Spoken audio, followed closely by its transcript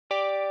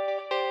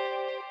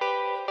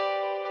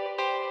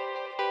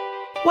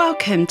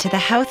Welcome to the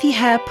Healthy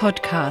Hair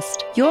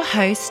Podcast. Your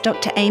host,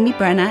 Dr. Amy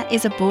Brenner,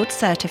 is a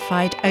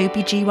board-certified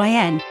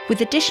OBGYN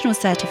with additional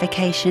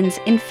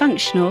certifications in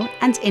functional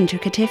and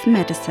integrative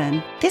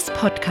medicine. This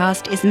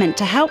podcast is meant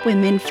to help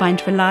women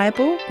find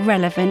reliable,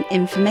 relevant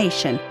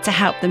information to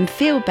help them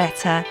feel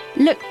better,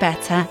 look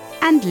better,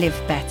 and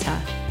live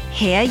better.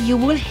 Here you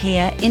will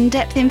hear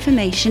in-depth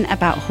information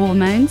about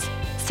hormones,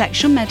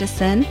 sexual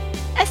medicine,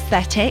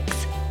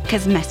 aesthetics,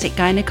 cosmetic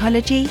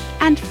gynecology,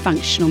 and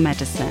functional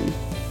medicine.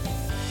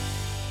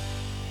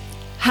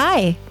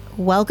 Hi,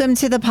 welcome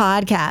to the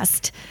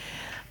podcast.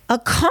 A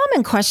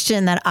common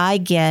question that I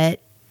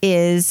get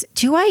is,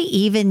 do I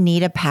even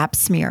need a pap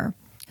smear?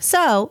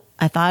 So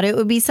I thought it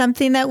would be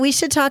something that we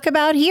should talk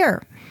about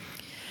here.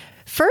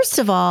 First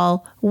of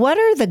all, what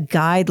are the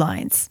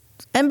guidelines?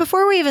 And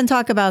before we even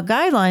talk about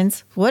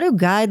guidelines, what do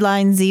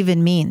guidelines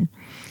even mean?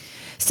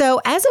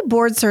 So as a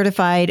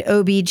board-certified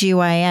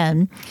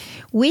OBGYN,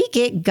 we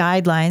get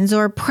guidelines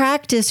or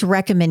practice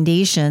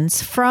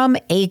recommendations from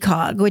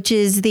ACOG, which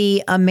is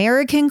the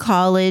American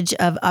College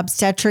of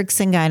Obstetrics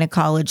and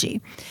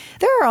Gynecology.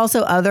 There are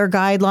also other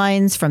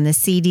guidelines from the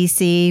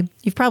CDC.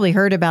 You've probably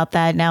heard about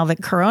that now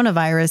that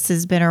coronavirus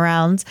has been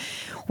around.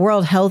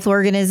 World Health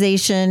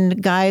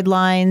Organization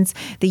guidelines,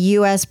 the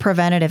U.S.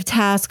 Preventative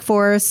Task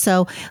Force.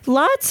 So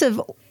lots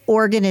of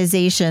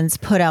organizations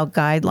put out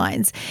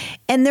guidelines,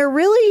 and they're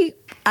really,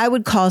 I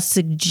would call,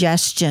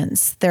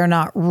 suggestions. They're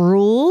not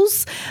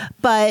rules,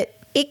 but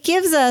it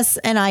gives us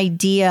an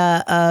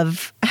idea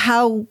of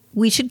how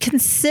we should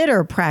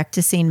consider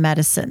practicing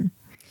medicine.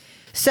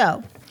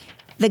 So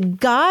the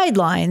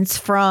guidelines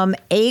from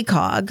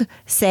ACOG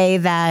say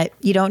that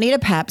you don't need a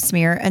pap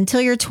smear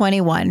until you're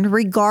 21,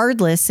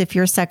 regardless if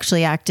you're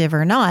sexually active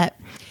or not.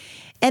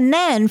 And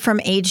then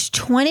from age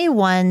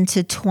 21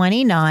 to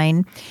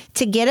 29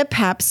 to get a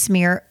pap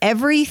smear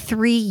every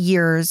 3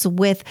 years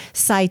with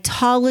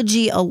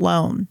cytology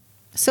alone.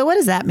 So what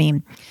does that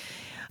mean?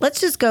 Let's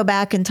just go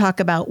back and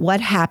talk about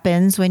what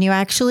happens when you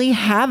actually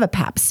have a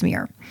pap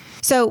smear.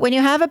 So when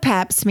you have a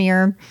pap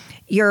smear,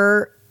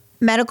 your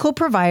medical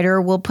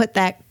provider will put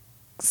that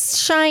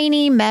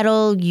shiny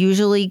metal,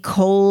 usually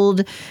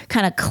cold,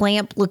 kind of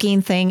clamp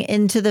looking thing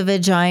into the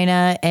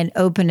vagina and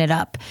open it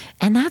up.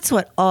 And that's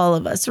what all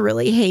of us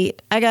really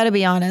hate. I got to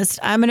be honest.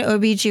 I'm an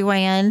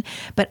OBGYN,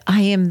 but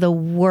I am the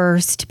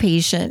worst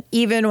patient.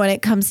 Even when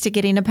it comes to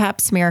getting a pap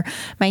smear,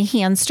 my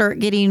hands start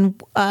getting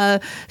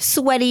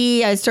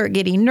sweaty. I start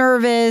getting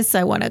nervous.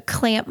 I want to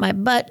clamp my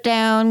butt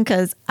down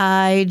because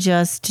I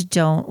just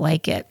don't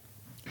like it.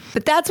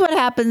 But that's what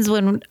happens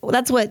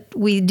that's what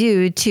we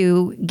do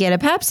to get a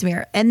pap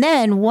smear. And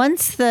then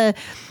once the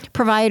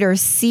provider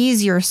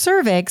sees your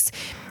cervix,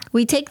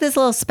 we take this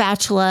little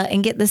spatula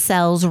and get the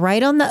cells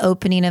right on the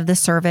opening of the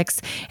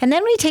cervix. And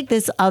then we take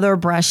this other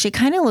brush. It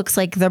kind of looks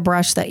like the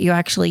brush that you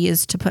actually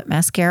use to put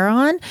mascara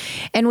on.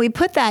 And we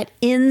put that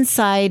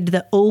inside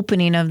the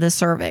opening of the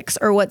cervix,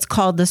 or what's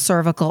called the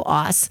cervical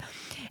os.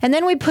 And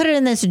then we put it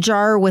in this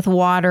jar with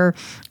water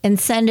and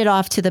send it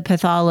off to the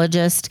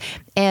pathologist.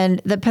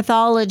 And the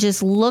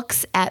pathologist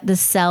looks at the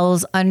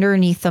cells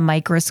underneath the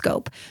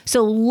microscope.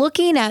 So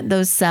looking at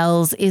those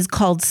cells is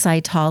called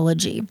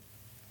cytology.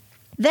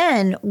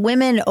 Then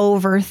women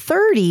over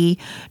 30,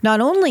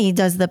 not only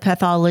does the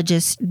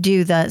pathologist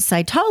do the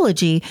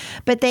cytology,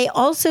 but they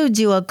also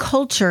do a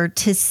culture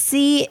to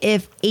see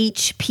if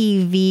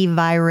HPV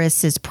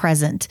virus is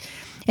present.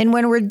 And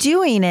when we're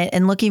doing it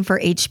and looking for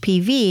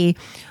HPV,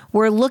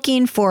 we're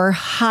looking for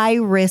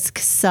high-risk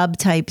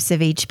subtypes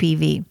of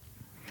HPV.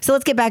 So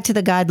let's get back to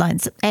the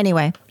guidelines.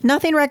 Anyway,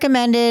 nothing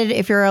recommended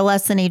if you're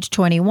less than age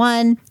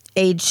 21.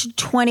 Age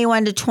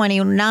 21 to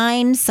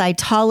 29,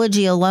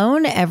 cytology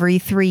alone every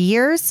 3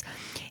 years.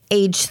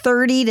 Age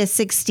 30 to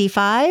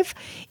 65,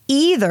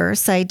 either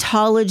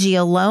cytology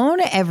alone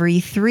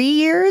every 3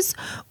 years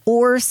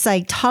or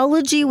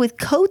cytology with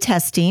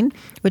co-testing,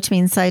 which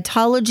means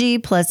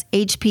cytology plus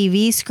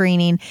HPV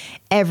screening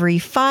every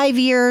 5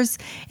 years.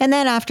 And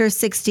then after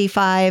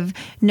 65,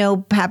 no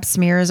pap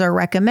smears are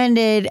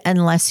recommended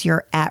unless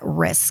you're at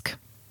risk.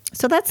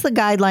 So that's the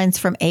guidelines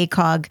from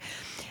ACOG.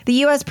 The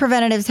U.S.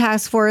 Preventative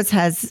Task Force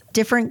has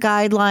different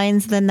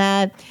guidelines than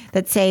that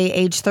say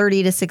age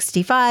 30 to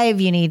 65,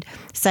 you need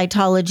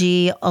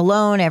cytology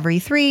alone every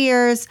 3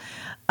 years,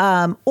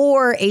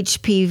 or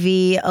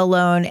HPV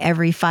alone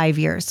every 5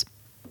 years.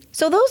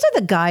 So those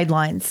are the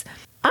guidelines.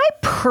 I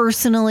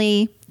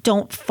personally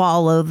don't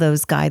follow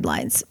those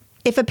guidelines.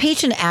 If a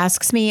patient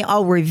asks me,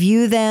 I'll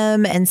review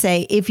them and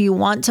say, if you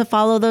want to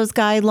follow those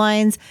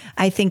guidelines,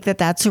 I think that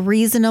that's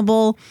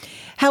reasonable.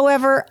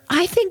 However,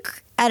 I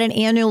think at an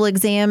annual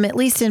exam, at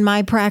least in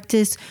my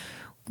practice,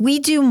 we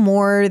do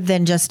more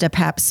than just a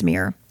pap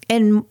smear,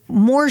 and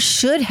more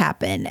should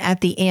happen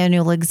at the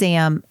annual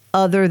exam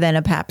other than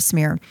a pap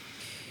smear.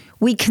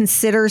 We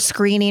consider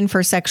screening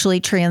for sexually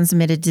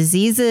transmitted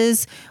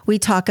diseases. We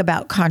talk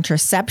about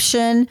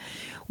contraception.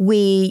 We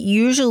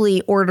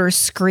usually order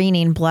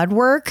screening blood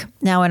work.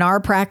 Now, in our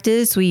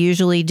practice, we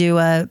usually do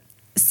a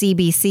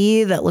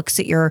CBC that looks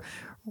at your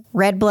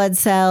red blood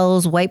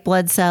cells, white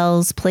blood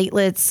cells,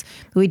 platelets.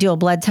 We do a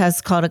blood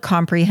test called a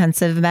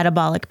comprehensive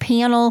metabolic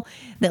panel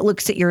that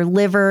looks at your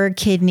liver,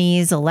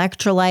 kidneys,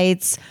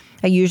 electrolytes.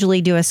 I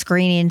usually do a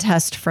screening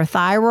test for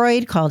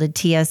thyroid called a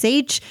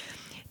TSH,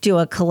 do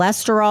a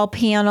cholesterol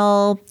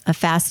panel, a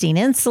fasting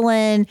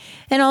insulin,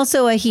 and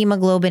also a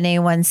hemoglobin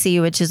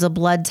A1C, which is a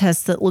blood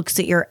test that looks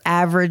at your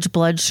average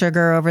blood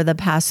sugar over the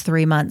past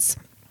 3 months.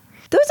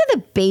 Those are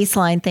the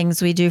baseline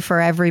things we do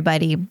for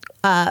everybody.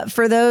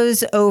 For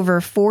those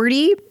over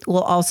 40,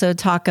 we'll also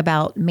talk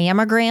about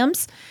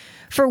mammograms.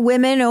 For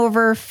women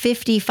over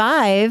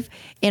 55,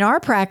 in our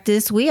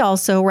practice, we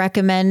also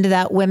recommend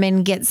that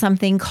women get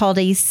something called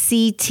a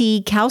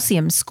CT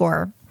calcium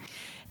score.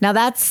 Now,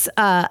 that's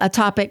a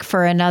topic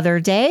for another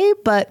day,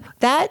 but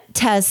that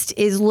test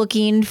is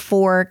looking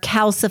for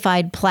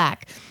calcified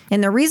plaque.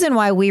 And the reason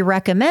why we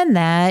recommend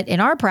that in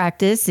our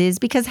practice is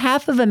because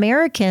half of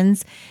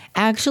Americans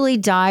actually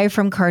die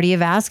from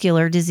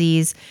cardiovascular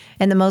disease.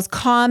 And the most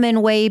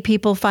common way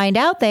people find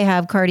out they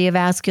have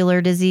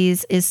cardiovascular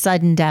disease is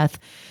sudden death.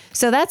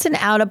 So that's an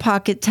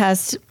out-of-pocket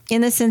test.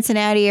 In the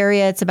Cincinnati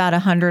area, it's about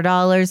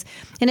 $100.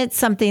 And it's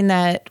something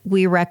that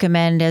we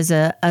recommend as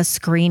a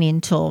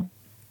screening tool.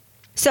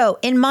 So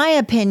in my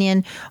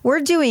opinion,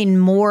 we're doing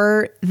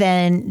more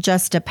than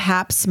just a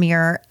pap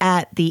smear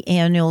at the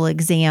annual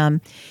exam.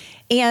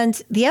 And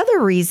the other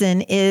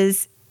reason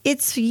is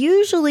it's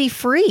usually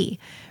free.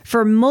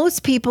 For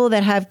most people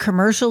that have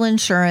commercial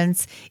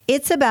insurance,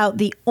 it's about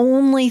the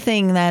only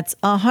thing that's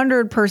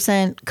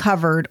 100%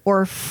 covered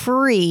or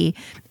free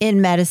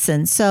in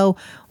medicine. So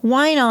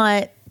why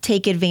not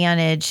take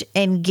advantage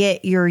and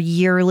get your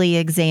yearly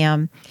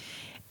exam?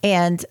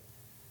 And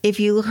if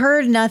you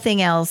heard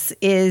nothing else,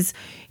 is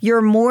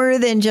you're more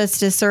than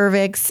just a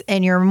cervix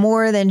and you're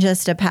more than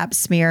just a pap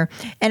smear.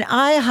 And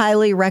I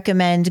highly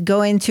recommend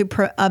going to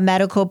a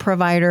medical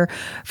provider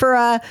for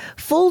a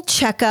full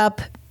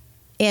checkup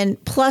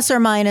and plus or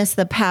minus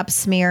the pap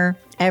smear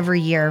every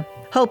year.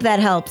 Hope that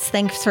helps.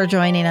 Thanks for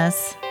joining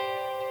us.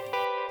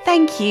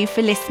 Thank you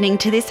for listening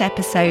to this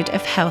episode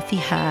of Healthy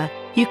Her.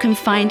 You can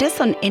find us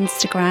on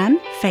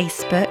Instagram,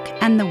 Facebook,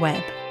 and the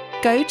web.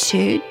 Go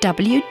to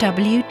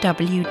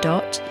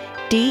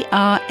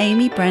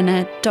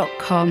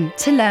www.dramybrenner.com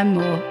to learn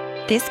more.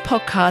 This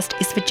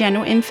podcast is for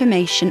general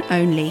information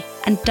only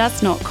and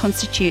does not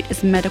constitute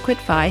as medical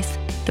advice,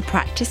 the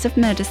practice of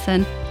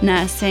medicine,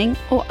 nursing,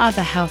 or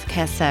other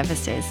healthcare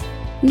services.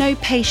 No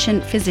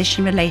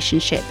patient-physician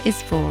relationship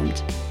is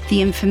formed.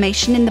 The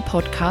information in the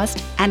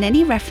podcast and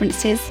any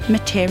references,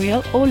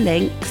 material, or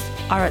links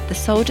are at the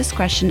sole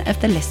discretion of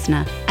the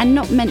listener and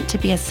not meant to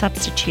be a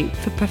substitute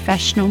for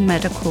professional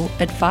medical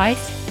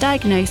advice,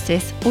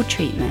 diagnosis, or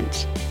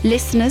treatment.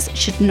 Listeners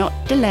should not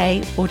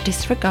delay or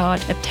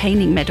disregard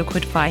obtaining medical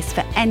advice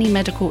for any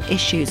medical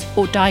issues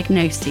or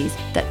diagnoses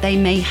that they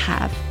may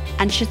have,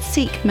 and should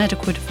seek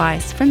medical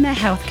advice from their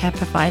healthcare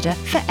provider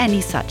for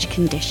any such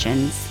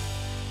conditions.